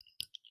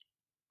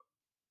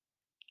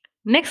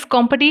Next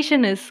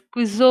competition is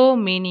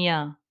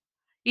Mania.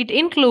 It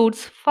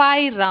includes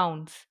 5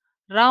 rounds.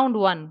 Round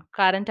 1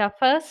 Current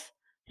Affairs,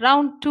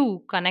 Round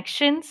 2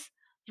 Connections,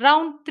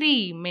 Round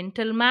 3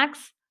 Mental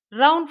Max,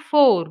 Round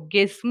 4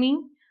 Guess Me,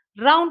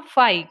 Round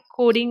 5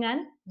 Coding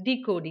and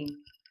Decoding.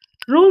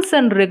 Rules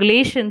and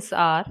regulations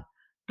are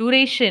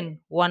duration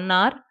 1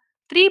 hour,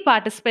 3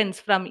 participants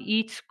from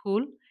each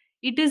school.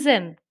 It is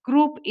a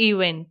group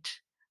event.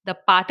 The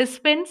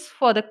participants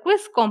for the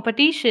quiz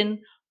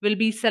competition will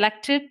be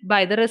selected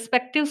by the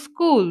respective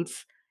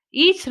schools.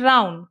 Each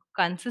round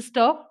consists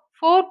of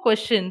 4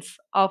 questions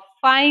of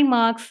 5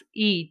 marks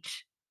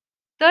each.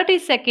 30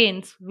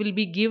 seconds will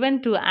be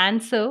given to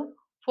answer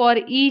for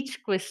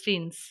each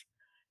questions.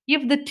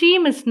 If the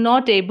team is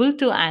not able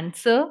to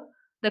answer,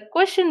 the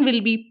question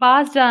will be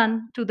passed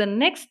on to the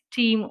next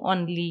team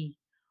only.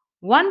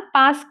 One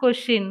pass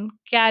question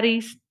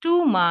carries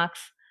 2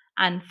 marks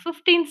and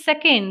 15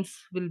 seconds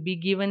will be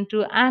given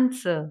to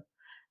answer.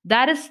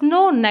 There is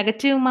no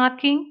negative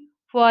marking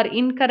for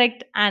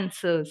incorrect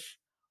answers.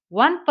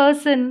 One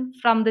person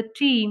from the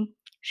team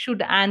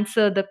should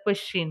answer the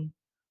question.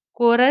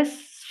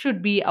 Chorus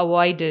should be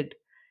avoided.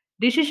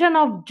 Decision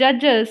of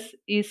judges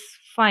is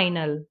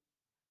final.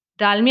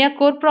 Dalmia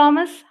Core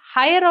Promise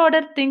higher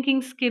order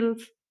thinking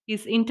skills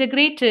is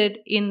integrated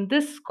in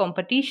this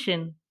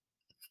competition.